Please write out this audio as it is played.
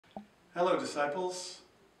Hello, disciples.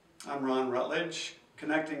 I'm Ron Routledge,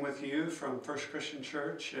 connecting with you from First Christian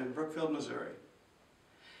Church in Brookfield, Missouri.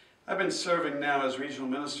 I've been serving now as regional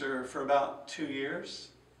minister for about 2 years,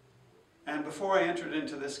 and before I entered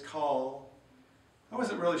into this call, I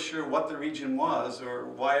wasn't really sure what the region was or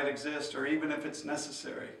why it exists or even if it's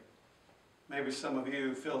necessary. Maybe some of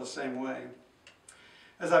you feel the same way.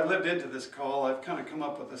 As I've lived into this call, I've kind of come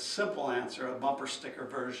up with a simple answer, a bumper sticker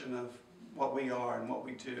version of what we are and what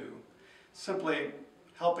we do. Simply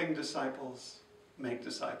helping disciples make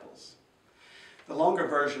disciples. The longer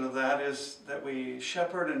version of that is that we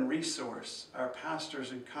shepherd and resource our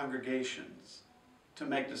pastors and congregations to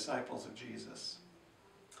make disciples of Jesus.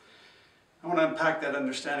 I want to unpack that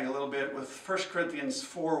understanding a little bit with 1 Corinthians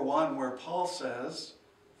 4:1, where Paul says,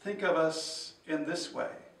 "Think of us in this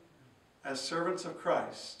way, as servants of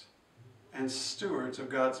Christ and stewards of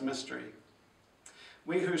God's mystery."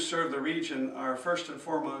 We who serve the region are first and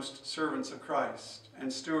foremost servants of Christ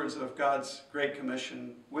and stewards of God's Great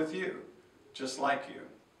Commission with you, just like you.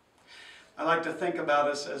 I like to think about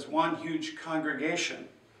us as one huge congregation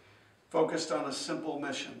focused on a simple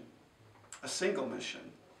mission, a single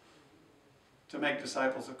mission, to make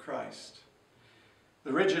disciples of Christ.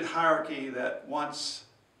 The rigid hierarchy that once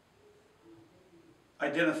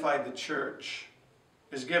identified the church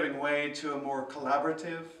is giving way to a more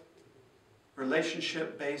collaborative,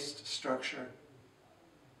 relationship-based structure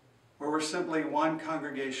where we're simply one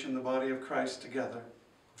congregation, the body of Christ, together.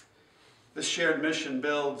 This shared mission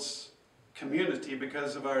builds community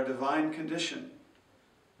because of our divine condition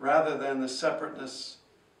rather than the separateness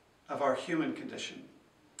of our human condition.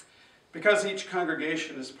 Because each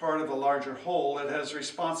congregation is part of a larger whole, it has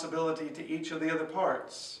responsibility to each of the other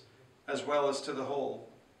parts as well as to the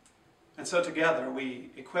whole. And so together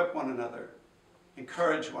we equip one another,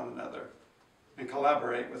 encourage one another, and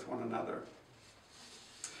collaborate with one another.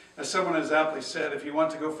 As someone has aptly said, if you want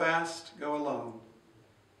to go fast, go alone.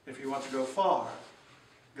 If you want to go far,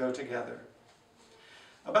 go together.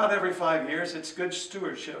 About every 5 years, it's good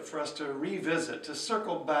stewardship for us to revisit, to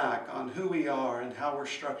circle back on who we are and how we're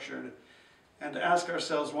structured, and to ask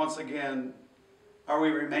ourselves once again, are we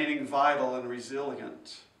remaining vital and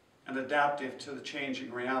resilient and adaptive to the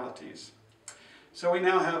changing realities? So we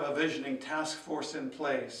now have a visioning task force in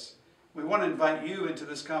place. We want to invite you into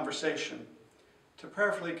this conversation to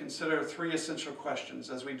prayerfully consider 3 essential questions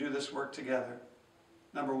as we do this work together.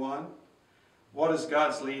 Number 1, what is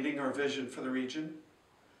God's leading or vision for the region?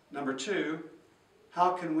 Number 2,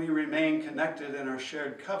 how can we remain connected in our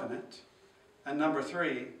shared covenant? And number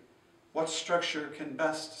 3, what structure can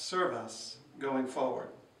best serve us going forward?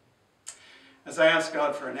 As I asked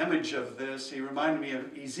God for an image of this, He reminded me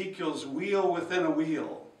of Ezekiel's wheel within a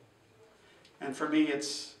wheel. And for me,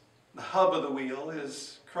 the hub of the wheel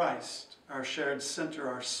is Christ, our shared center,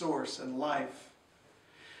 our source and life.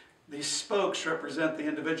 These spokes represent the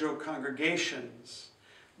individual congregations.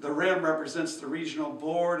 The rim represents the regional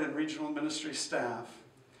board and regional ministry staff.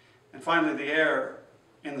 And finally, the air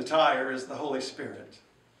in the tire is the Holy Spirit.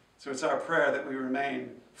 So it's our prayer that we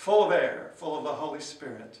remain full of air, full of the Holy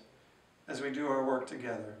Spirit as we do our work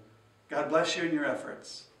together. God bless you in your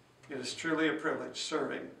efforts. It is truly a privilege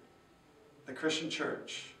serving the Christian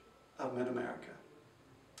Church of Mid-America.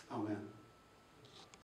 Amen.